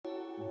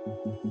Hey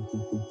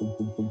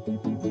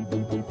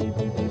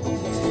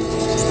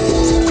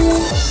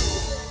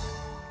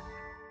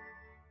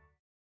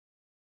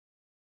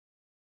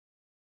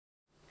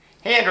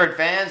Android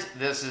fans,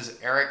 this is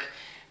Eric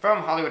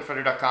from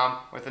hollywoodfrodo.com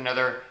with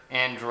another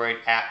Android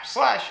app /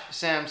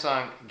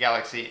 Samsung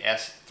Galaxy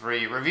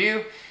S3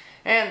 review.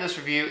 And this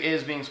review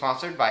is being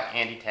sponsored by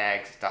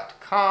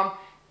andytags.com,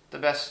 the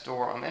best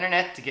store on the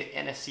internet to get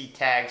NFC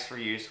tags for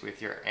use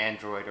with your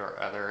Android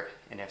or other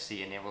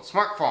NFC enabled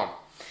smartphone.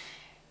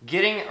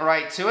 Getting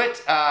right to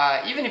it,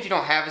 even if you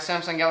don't have a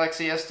Samsung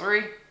Galaxy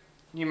S3,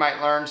 you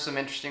might learn some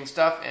interesting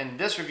stuff in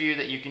this review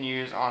that you can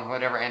use on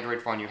whatever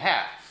Android phone you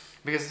have.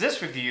 Because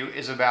this review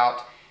is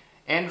about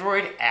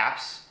Android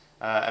apps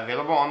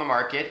available on the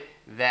market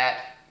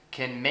that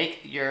can make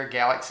your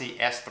Galaxy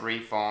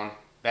S3 phone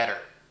better.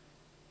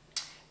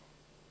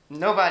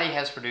 Nobody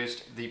has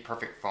produced the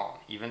perfect phone.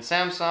 Even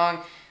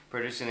Samsung,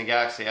 producing the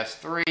Galaxy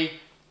S3,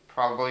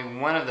 probably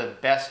one of the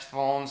best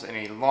phones in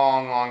a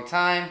long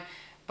time.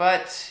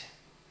 But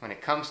when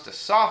it comes to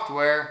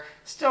software,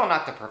 still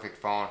not the perfect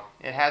phone.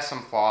 It has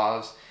some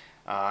flaws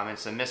and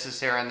some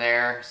misses here and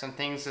there, some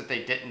things that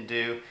they didn't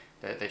do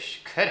that they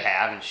could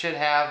have and should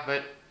have,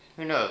 but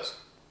who knows?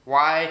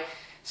 Why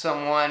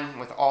someone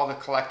with all the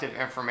collective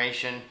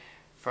information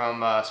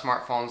from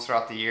smartphones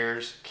throughout the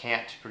years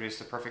can't produce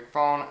the perfect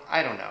phone,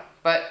 I don't know.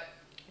 But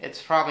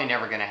it's probably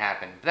never going to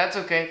happen. But that's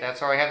okay. That's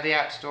why we have the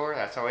App Store.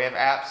 That's why we have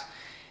apps.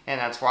 And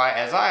that's why,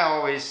 as I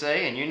always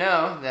say, and you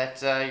know,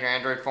 that your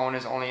Android phone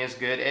is only as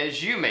good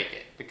as you make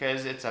it,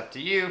 because it's up to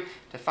you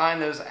to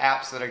find those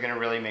apps that are going to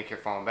really make your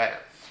phone better.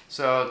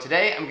 So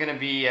today I'm going to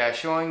be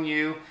showing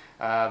you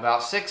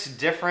about 6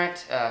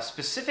 different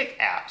specific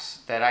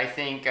apps that I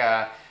think,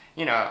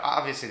 you know,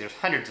 obviously there's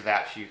hundreds of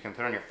apps you can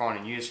put on your phone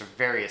and use for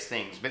various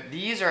things, but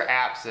these are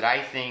apps that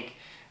I think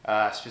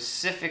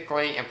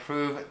specifically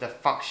improve the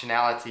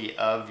functionality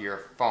of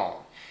your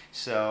phone.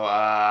 So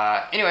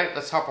anyway,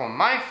 let's hop on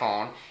my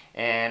phone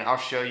and I'll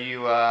show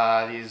you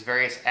these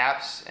various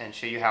apps and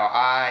show you how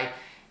I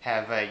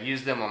have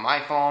used them on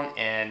my phone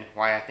and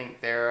why I think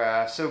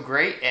they're so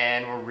great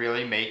and will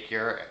really make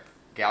your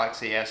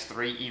Galaxy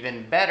S3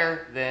 even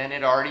better than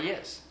it already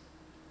is.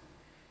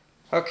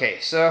 Okay,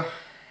 so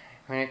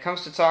when it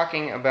comes to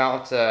talking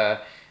about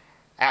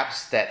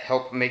apps that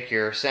help make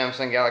your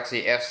Samsung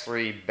Galaxy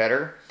S3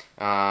 better,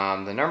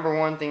 the number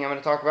one thing I'm going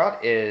to talk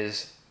about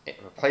is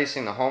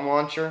replacing the home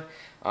launcher.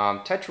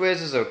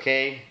 TouchWiz is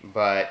okay,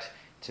 but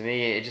to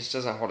me it just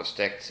doesn't hold a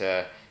stick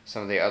to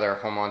some of the other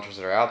home launchers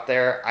that are out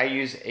there. I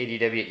use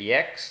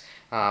ADWEX.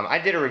 I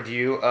did a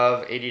review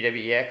of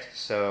ADWEX,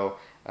 so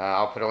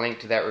I'll put a link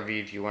to that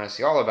review if you want to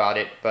see all about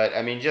it. But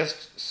I mean,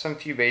 just some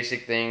few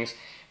basic things.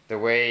 The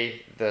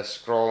way the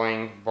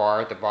scrolling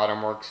bar at the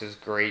bottom works is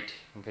great.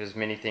 You can put as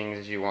many things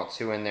as you want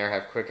to in there,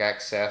 have quick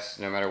access.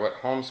 No matter what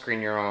home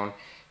screen you're on,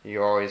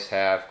 you always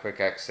have quick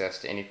access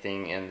to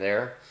anything in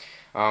there.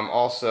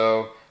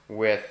 Also,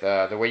 with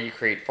the way you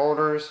create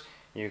folders,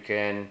 you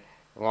can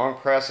long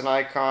press an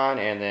icon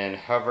and then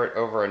hover it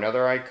over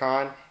another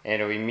icon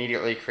and it'll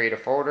immediately create a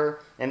folder,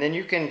 and then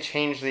you can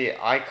change the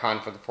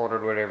icon for the folder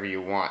to whatever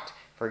you want.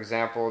 For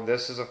example,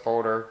 this is a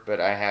folder,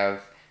 but I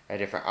have a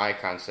different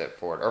icon set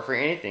for it, or for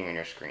anything on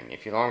your screen.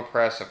 If you long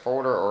press a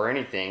folder or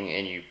anything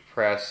and you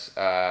press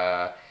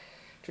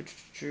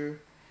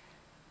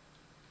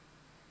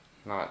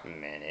not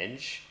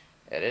manage,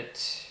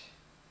 edit,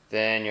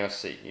 then you'll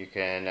see you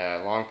can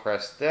long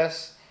press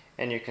this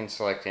and you can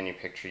select any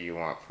picture you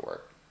want for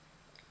it.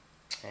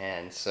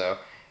 And so,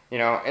 you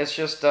know, it's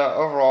just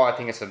overall I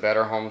think it's a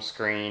better home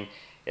screen.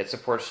 It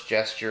supports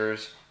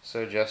gestures,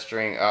 so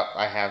gesturing up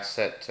I have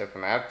set to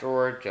open my app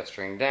drawer,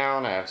 gesturing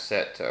down I have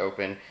set to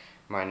open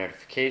my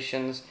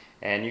notifications,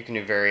 and you can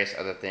do various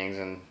other things.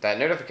 And that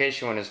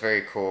notification one is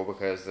very cool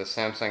because the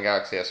Samsung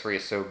Galaxy S3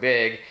 is so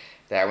big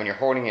that when you're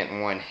holding it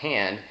in one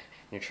hand and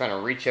you're trying to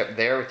reach up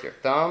there with your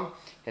thumb,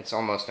 it's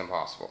almost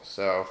impossible.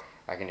 So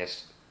I can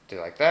just do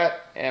like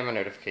that and my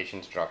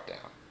notifications drop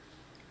down.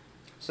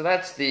 So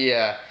that's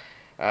the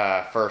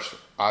first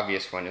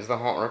obvious one, is the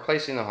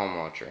replacing the home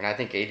launcher, and I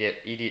think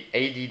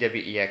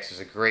ADWEX is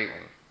a great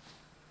one.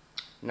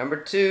 Number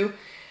 2,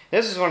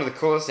 this is one of the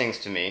coolest things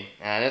to me,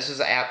 and this is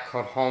an app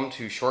called Home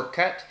to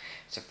Shortcut.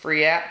 It's a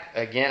free app.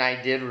 Again,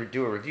 I did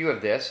do a review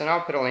of this, and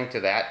I'll put a link to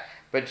that.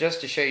 But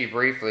just to show you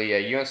briefly,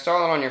 you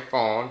install it on your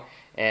phone,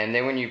 and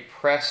then when you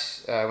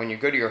press, when you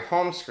go to your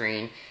home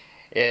screen,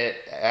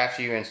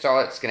 after you install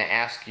it, it's going to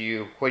ask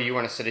you what do you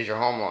want to set as your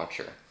home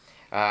launcher.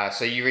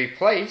 So you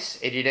replace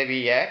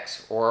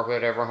ADWEX or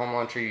whatever home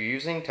launcher you're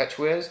using,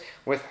 TouchWiz,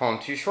 with Home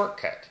to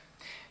Shortcut.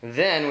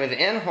 Then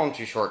within Home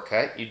to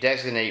Shortcut, you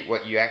designate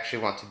what you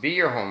actually want to be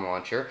your home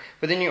launcher,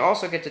 but then you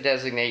also get to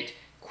designate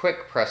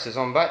quick presses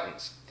on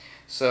buttons.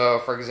 So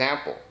for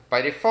example,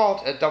 by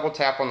default, a double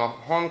tap on the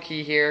home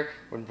key here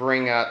would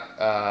bring up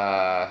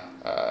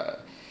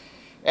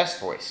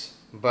S-Voice.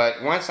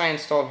 But once I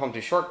installed Home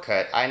to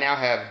Shortcut, I now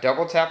have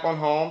double tap on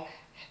home,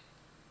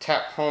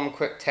 tap home,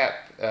 quick tap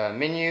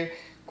menu,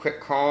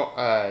 quick home,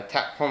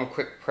 tap home,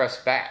 quick press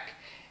back.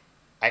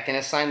 I can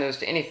assign those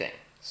to anything.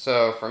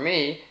 So for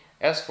me,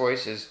 S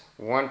voice is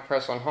one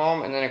press on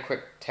home and then a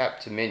quick tap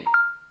to menu.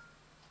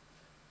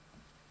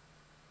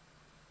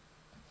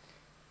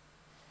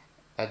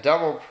 A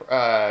double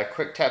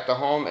quick tap to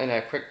home and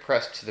a quick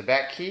press to the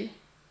back key.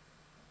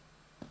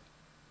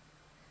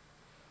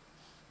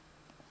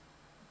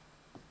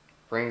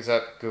 Brings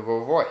up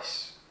Google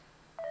Voice.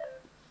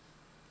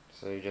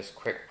 So you just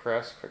quick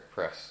press,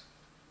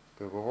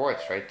 Google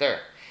Voice right there.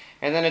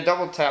 And then a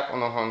double tap on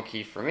the home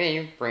key for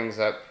me brings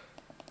up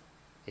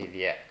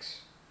AVX.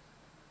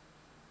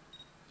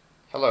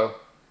 Hello.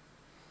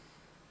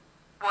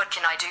 What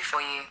can I do for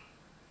you?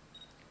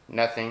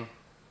 Nothing.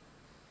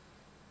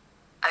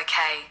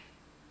 Okay.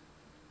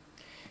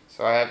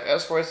 So I have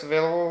S Voice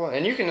available,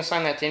 and you can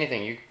assign that to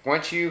anything.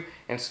 Once you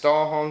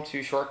install Home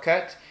 2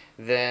 Shortcut,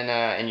 then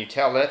and you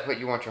tell it what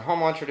you want your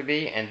home launcher to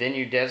be, and then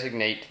you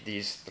designate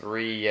these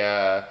three,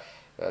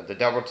 the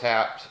double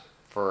tap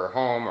for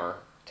home, or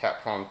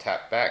tap home,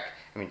 tap back.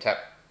 Tap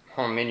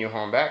home menu,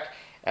 home back,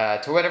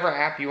 to whatever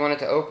app you want it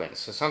to open.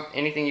 So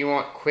anything you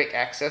want quick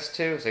access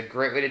to is a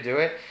great way to do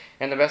it.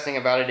 And the best thing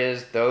about it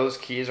is those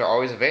keys are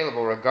always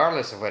available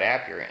regardless of what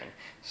app you're in.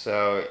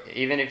 So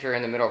even if you're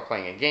in the middle of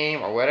playing a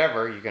game or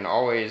whatever, you can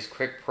always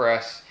quick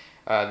press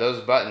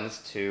those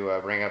buttons to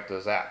bring up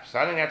those apps. So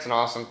I think that's an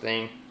awesome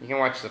thing. You can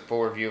watch the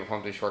full review of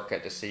Home 2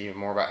 Shortcut to see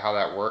more about how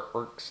that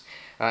works.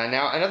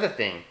 Now another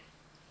thing,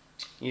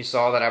 you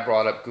saw that I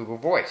brought up Google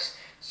Voice.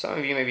 Some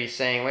of you may be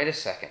saying, wait a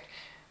second,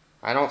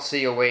 I don't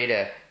see a way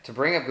to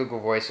bring up Google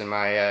Voice in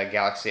my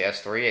Galaxy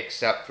S3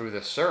 except through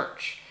the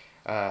search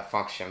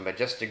function, but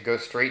just to go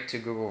straight to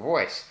Google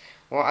Voice.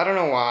 Well, I don't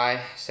know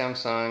why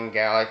Samsung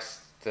Galaxy,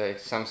 the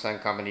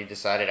Samsung company,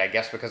 decided, I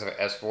guess because of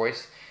S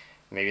Voice.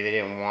 Maybe they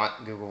didn't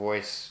want Google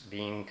Voice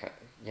being,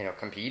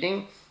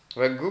 competing.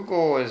 But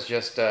Google is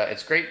just,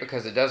 it's great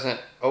because it doesn't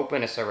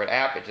open a separate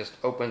app. It just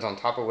opens on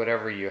top of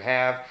whatever you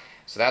have.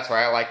 So that's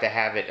why I like to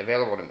have it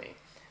available to me.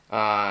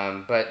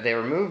 But they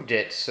removed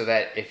it so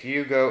that if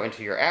you go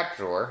into your app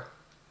drawer,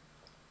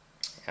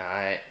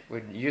 it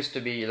used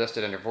to be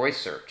listed under voice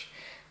search.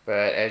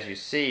 But as you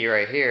see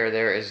right here,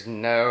 there is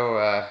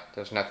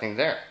there's nothing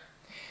there.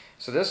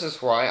 So this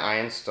is why I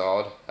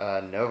installed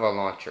Nova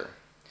Launcher.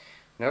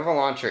 Nova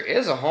Launcher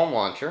is a home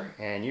launcher,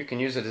 and you can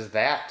use it as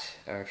that,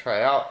 or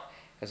try it out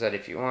as that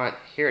if you want.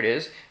 Here it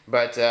is.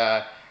 But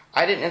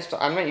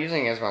I'm not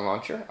using it as my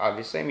launcher,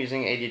 obviously. I'm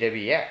using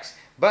ADWX.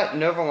 But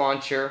Nova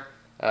Launcher,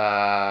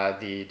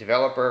 the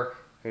developer,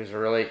 who's a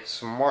really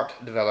smart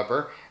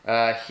developer,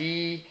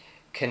 he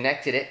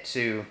connected it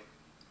to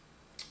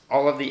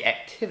all of the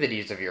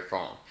activities of your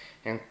phone,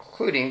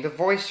 including the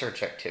voice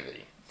search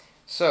activity.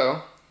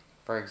 So,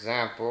 for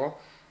example,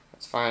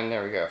 let's find,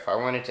 there we go. If I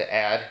wanted to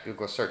add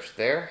Google search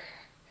there,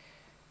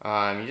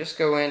 you just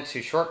go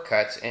into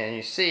shortcuts and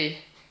you see it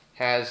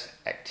has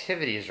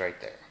activities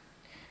right there.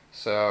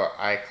 So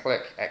I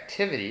click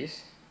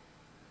activities,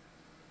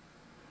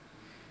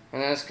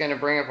 and then it's going to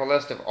bring up a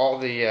list of all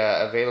the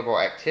available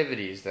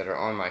activities that are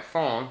on my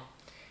phone,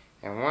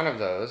 and one of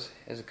those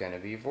is going to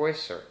be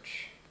voice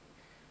search.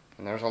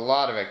 And there's a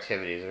lot of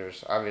activities.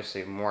 There's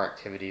obviously more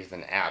activities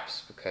than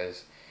apps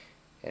because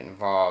it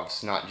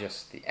involves not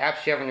just the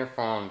apps you have on your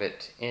phone,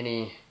 but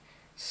any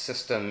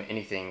system,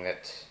 anything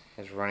that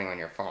is running on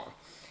your phone.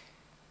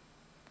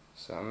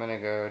 So I'm going to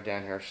go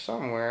down here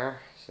somewhere.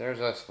 So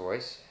there's S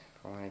Voice.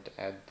 If I wanted to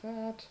add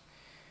that,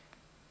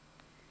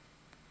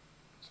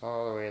 it's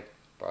all the way at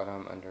the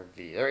bottom under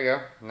V. There we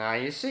go. Now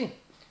you see,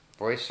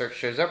 voice search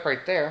shows up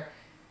right there.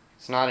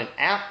 It's not an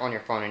app on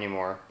your phone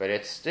anymore, but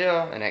it's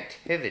still an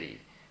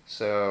activity.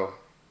 So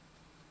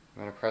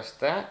I'm going to press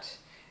that,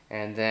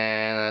 and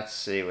then let's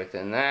see,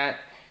 within that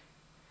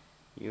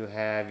you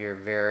have your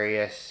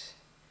various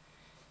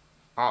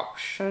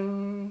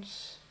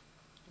options.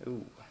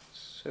 Ooh,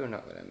 so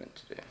not what I meant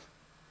to do.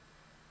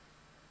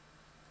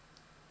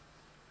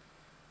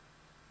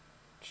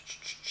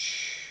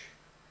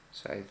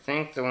 So I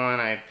think the one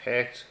I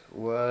picked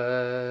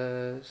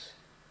was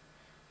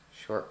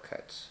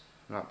shortcuts.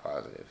 I'm not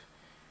positive,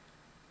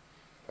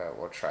 but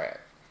we'll try it.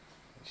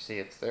 You see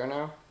it's there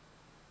now?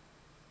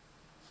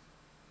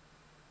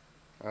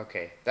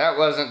 Okay, that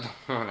wasn't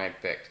the one I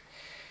picked.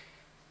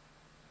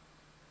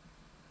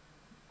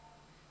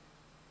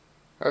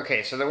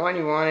 Okay, so the one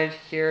you wanted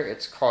here,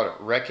 it's called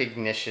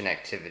recognition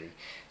activity.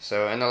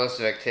 So in the list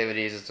of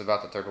activities, it's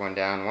about the third one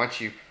down. Once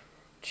you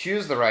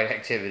choose the right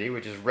activity,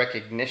 which is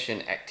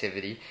recognition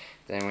activity,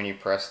 then when you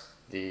press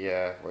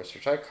the voice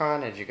search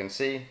icon, as you can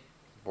see,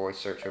 voice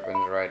search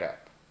opens right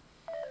up.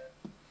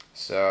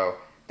 So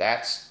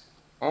that's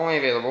only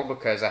available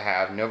because I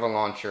have Nova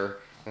Launcher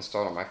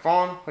installed on my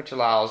phone, which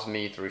allows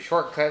me through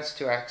shortcuts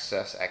to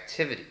access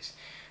activities.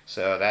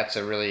 So that's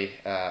a really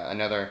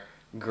another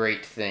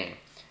great thing.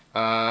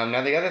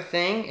 Now the other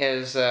thing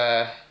is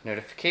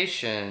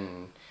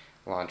notification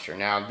launcher.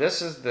 Now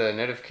this is the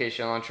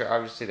notification launcher,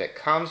 obviously, that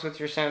comes with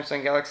your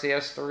Samsung Galaxy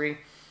S3.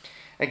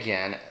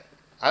 Again,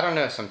 I don't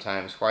know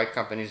sometimes why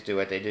companies do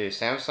what they do.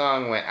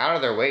 Samsung went out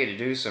of their way to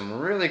do some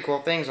really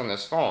cool things on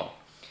this phone,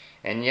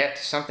 and yet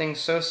something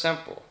so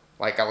simple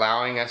like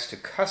allowing us to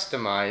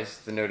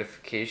customize the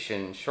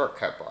notification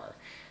shortcut bar.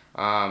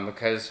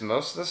 Because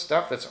most of the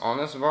stuff that's on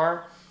this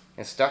bar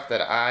is stuff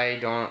that I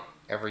don't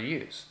ever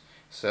use,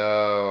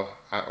 so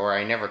or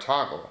I never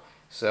toggle,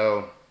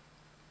 so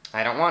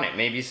I don't want it.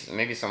 Maybe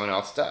someone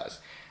else does.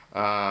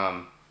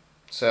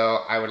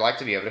 So I would like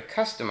to be able to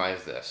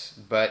customize this,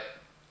 but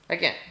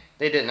again,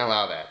 they didn't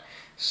allow that.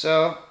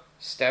 So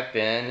step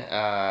in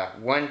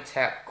One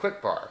Tap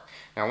Quick Bar.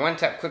 Now, One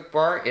Tap Quick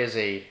Bar is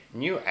a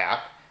new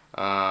app.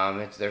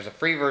 There's a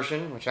free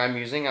version, which I'm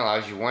using,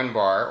 allows you one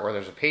bar, or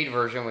there's a paid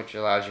version, which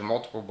allows you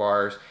multiple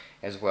bars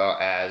as well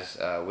as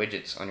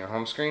widgets on your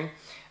home screen.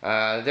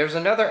 There's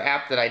another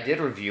app that I did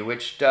review,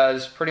 which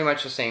does pretty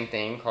much the same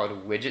thing,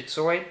 called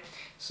Widgetsoid.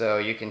 So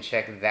you can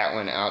check that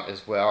one out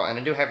as well. And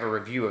I do have a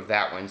review of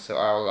that one, so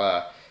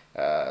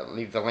I'll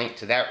leave the link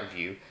to that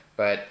review.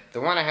 But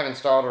the one I have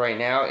installed right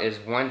now is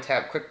One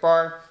Tap Quick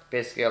Bar.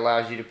 Basically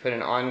allows you to put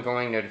an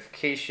ongoing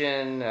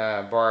notification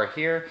bar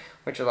here,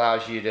 which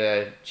allows you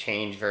to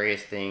change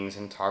various things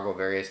and toggle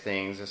various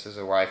things. This is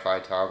a Wi-Fi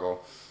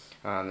toggle.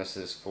 This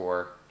is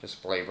for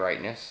display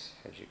brightness,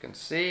 as you can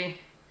see.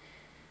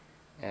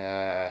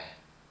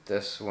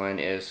 This one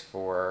is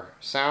for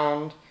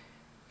sound,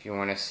 if you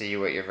want to see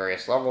what your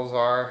various levels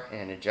are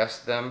and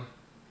adjust them,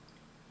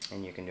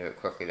 and you can do it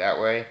quickly that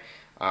way.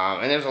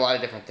 And there's a lot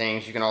of different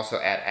things. You can also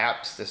add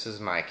apps. This is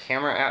my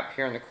camera app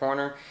here in the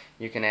corner.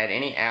 You can add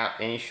any app,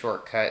 any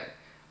shortcut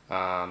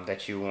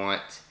that you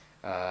want.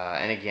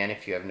 And again,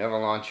 if you have Nova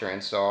Launcher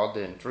installed,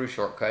 then through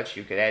shortcuts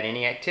you could add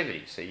any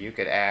activity. So you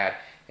could add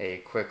a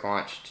quick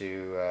launch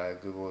to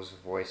Google's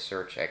voice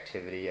search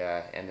activity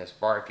in this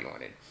bar if you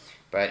wanted.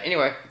 But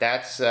anyway,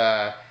 that's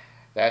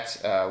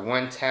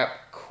One Tap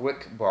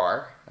Quick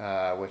Bar,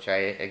 which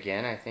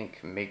I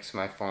think makes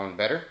my phone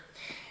better.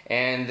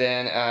 And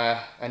then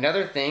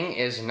another thing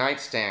is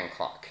Nightstand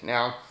Clock.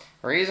 Now,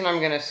 the reason I'm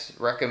going to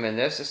recommend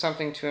this is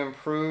something to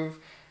improve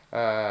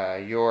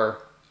your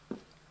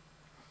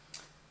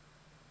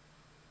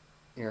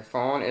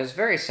phone is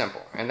very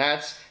simple, and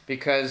that's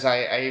because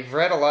I've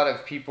read a lot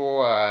of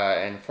people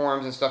in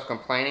forums and stuff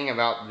complaining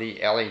about the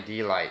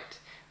LED light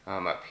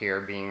up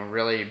here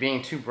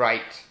being too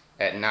bright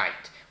at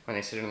night when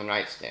they sit on the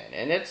nightstand,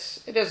 and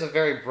it is a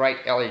very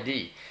bright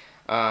LED.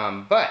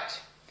 But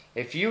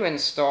if you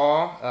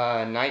install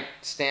a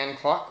Nightstand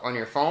Clock on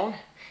your phone,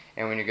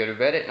 and when you go to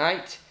bed at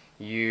night,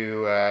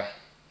 you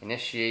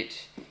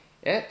initiate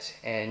it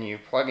and you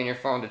plug in your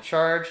phone to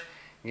charge,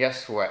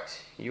 guess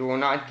what? You will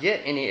not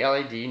get any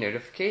LED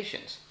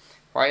notifications.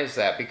 Why is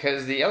that?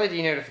 Because the LED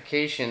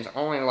notifications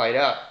only light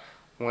up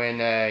when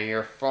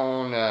your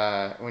phone,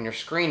 when your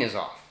screen is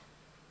off.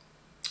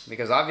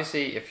 Because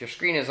obviously, if your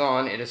screen is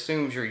on, it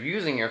assumes you're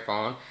using your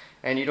phone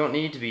and you don't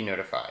need to be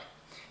notified.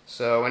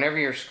 So whenever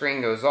your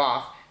screen goes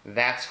off,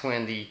 that's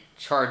when the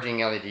charging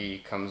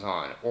LED comes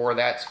on, or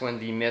that's when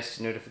the missed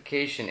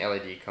notification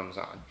LED comes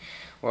on.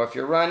 Well, if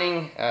you're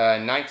running a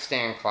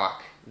Nightstand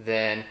Clock,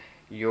 then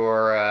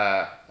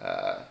you're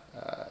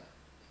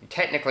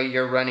technically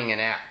you're running an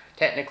app.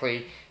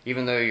 Technically,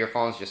 even though your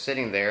phone's just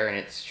sitting there and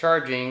it's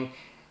charging,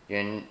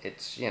 and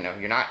it's you're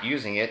not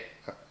using it.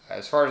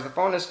 As far as the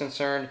phone is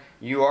concerned,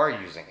 you are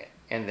using it,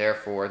 and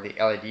therefore the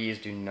LEDs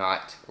do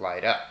not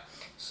light up.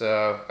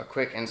 So a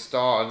quick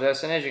install of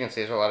this, and as you can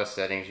see, there's a lot of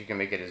settings. You can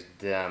make it as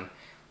dim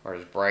or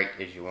as bright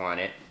as you want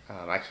it.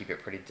 I keep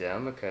it pretty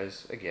dim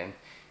because, again,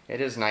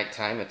 it is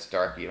nighttime, it's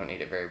dark, you don't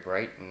need it very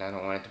bright, and I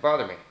don't want it to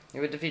bother me.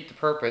 It would defeat the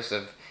purpose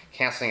of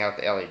canceling out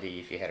the LED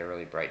if you had a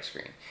really bright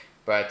screen.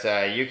 But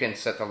you can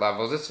set the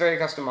levels. It's very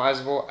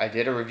customizable. I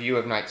did a review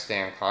of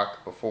Nightstand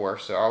Clock before,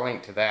 so I'll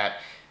link to that.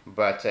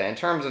 But in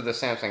terms of the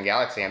Samsung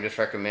Galaxy, I'm just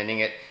recommending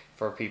it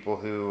for people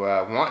who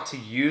want to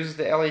use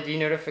the LED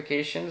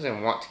notifications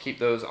and want to keep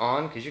those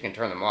on, because you can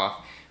turn them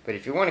off. But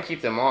if you want to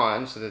keep them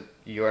on so that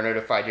you are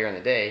notified during the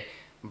day,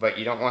 but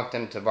you don't want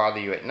them to bother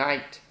you at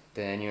night,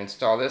 then you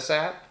install this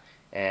app,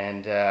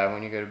 and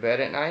when you go to bed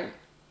at night,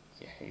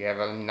 you have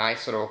a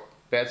nice little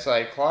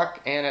bedside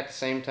clock, and at the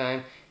same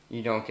time,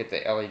 you don't get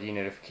the LED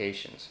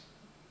notifications.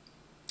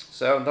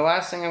 So the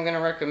last thing I'm going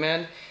to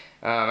recommend,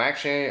 I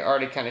actually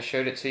already kind of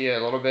showed it to you a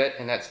little bit,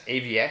 and that's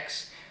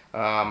AVX.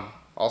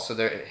 Also,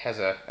 it has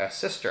a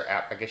sister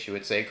app, I guess you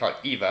would say, called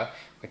Eva,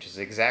 which is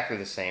exactly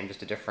the same,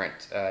 just a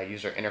different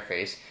user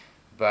interface.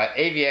 But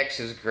AVX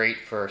is great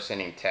for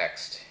sending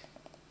text.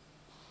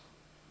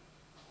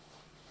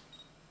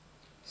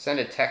 Send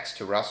a text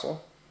to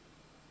Russell.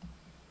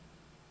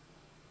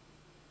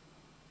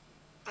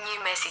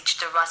 New message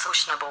to Russell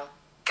Schnabel.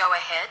 Go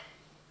ahead.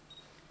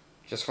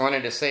 Just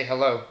wanted to say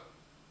hello.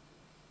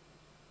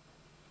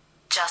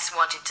 Just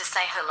wanted to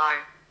say hello.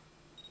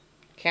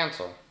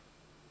 Cancel.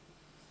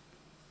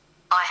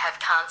 I have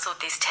cancelled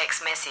this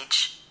text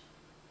message.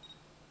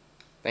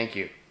 Thank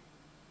you.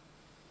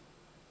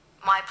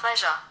 My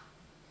pleasure.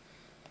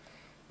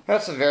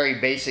 That's a very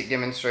basic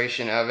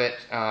demonstration of it.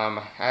 I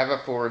have a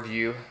full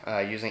review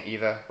using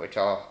Eva, which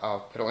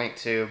I'll put a link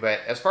to. But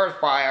as far as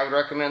why I would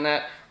recommend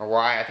that, or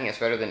why I think it's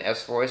better than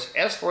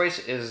S-Voice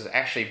is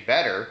actually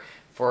better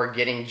for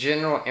getting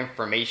general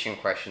information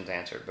questions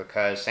answered,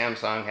 because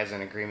Samsung has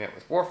an agreement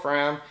with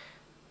Wolfram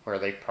where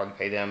they probably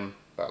pay them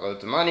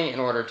loads of money in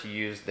order to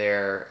use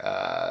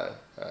their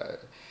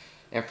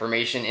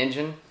information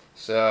engine.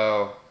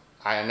 So,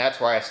 and that's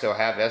why I still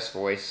have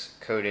S-Voice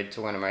coded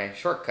to one of my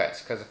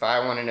shortcuts, because if I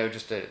want to know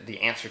just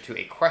the answer to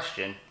a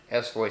question,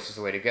 S-Voice is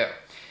the way to go.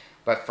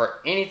 But for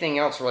anything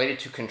else related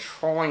to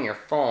controlling your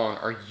phone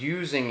or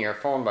using your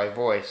phone by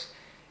voice,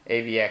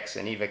 AVX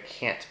and EVA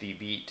can't be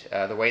beat.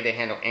 The way they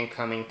handle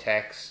incoming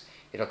text,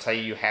 it'll tell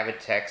you have a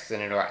text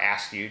and it'll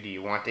ask you, do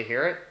you want to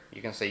hear it?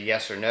 You can say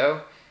yes or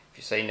no. If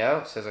you say no,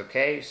 it says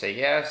okay. You say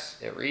yes,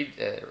 it'll read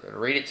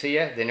it to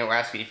you. Then it'll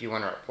ask you if you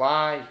want to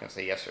reply. You can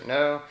say yes or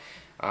no.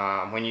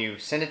 When you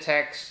send a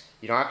text,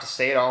 you don't have to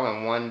say it all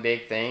in one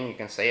big thing. You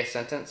can say a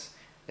sentence,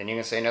 then you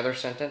can say another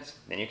sentence,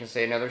 then you can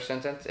say another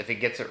sentence. If it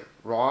gets it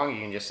wrong,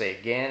 you can just say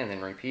again and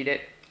then repeat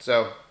it.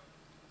 So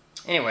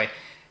anyway,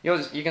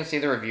 you can see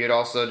the review. It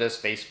also does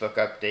Facebook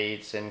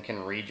updates and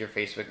can read your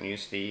Facebook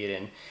news feed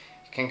and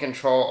can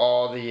control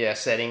all the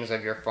settings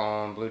of your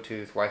phone,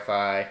 Bluetooth,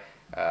 Wi-Fi.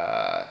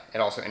 It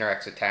also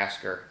interacts with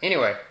Tasker.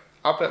 Anyway,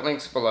 I'll put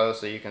links below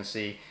so you can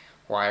see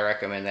why I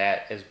recommend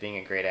that as being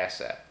a great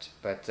asset.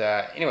 But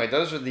anyway,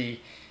 those are the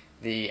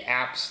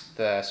apps,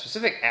 the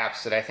specific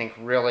apps that I think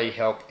really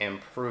help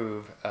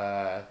improve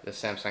the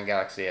Samsung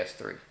Galaxy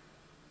S3.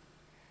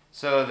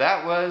 So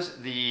that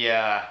was the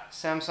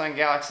Samsung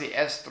Galaxy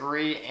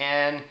S3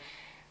 and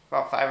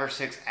about 5 or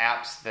 6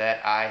 apps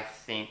that I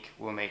think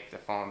will make the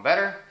phone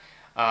better.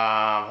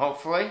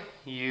 Hopefully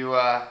you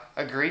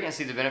agree and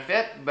see the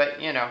benefit, but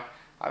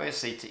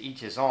obviously to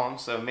each his own.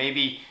 So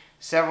maybe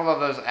several of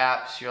those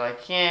apps you're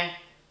like,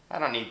 I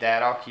don't need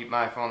that, I'll keep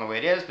my phone the way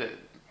it is. But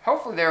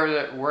hopefully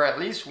there were at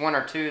least 1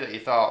 or 2 that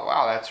you thought,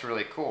 wow, that's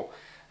really cool,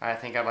 I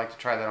think I'd like to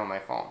try that on my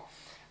phone.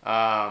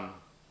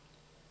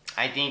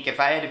 I think if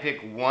I had to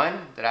pick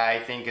one that I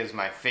think is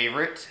my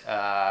favorite,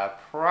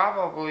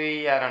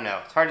 probably, I don't know,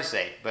 it's hard to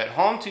say, but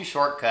Home to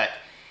Shortcut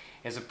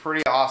is a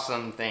pretty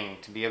awesome thing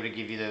to be able to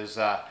give you those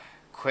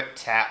quick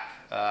tap,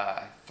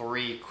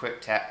 3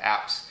 quick tap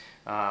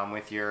apps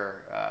with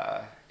your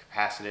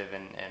capacitive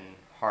and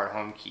hard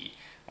home key.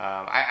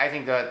 I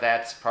think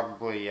that's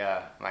probably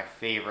my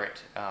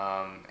favorite,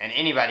 and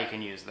anybody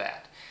can use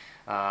that.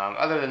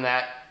 Other than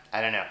that, I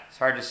don't know. It's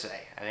hard to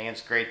say. I think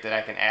it's great that I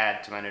can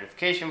add to my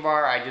notification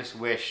bar. I just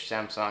wish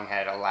Samsung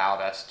had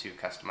allowed us to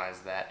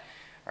customize that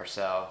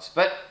ourselves.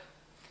 But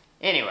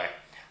anyway,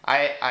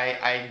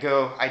 I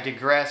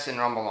digress and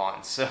rumble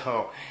on.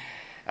 So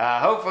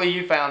hopefully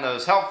you found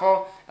those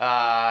helpful.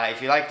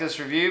 If you like this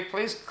review,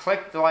 please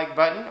click the like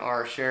button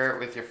or share it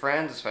with your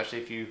friends,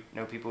 especially if you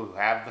know people who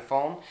have the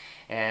phone.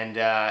 And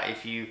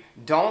if you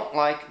don't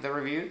like the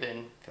review,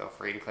 then feel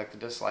free to click the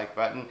dislike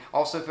button.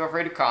 Also, feel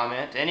free to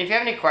comment. And if you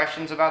have any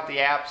questions about the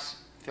apps,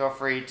 feel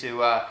free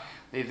to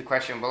leave the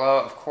question below.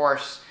 Of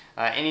course,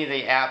 any of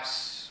the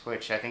apps,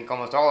 which I think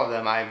almost all of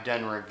them, I've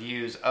done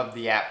reviews of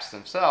the apps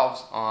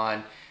themselves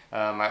on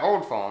my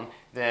old phone,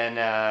 then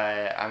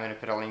I'm going to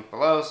put a link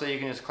below, so you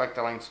can just click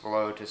the links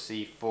below to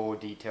see full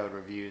detailed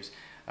reviews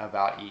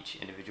about each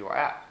individual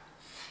app.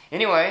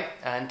 Anyway,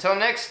 until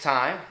next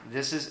time,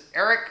 this is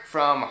Eric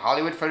from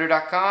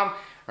hollywoodfrodo.com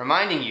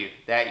reminding you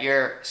that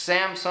your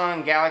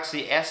Samsung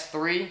Galaxy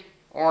S3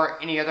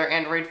 or any other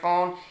Android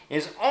phone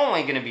is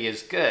only going to be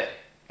as good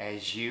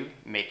as you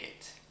make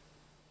it.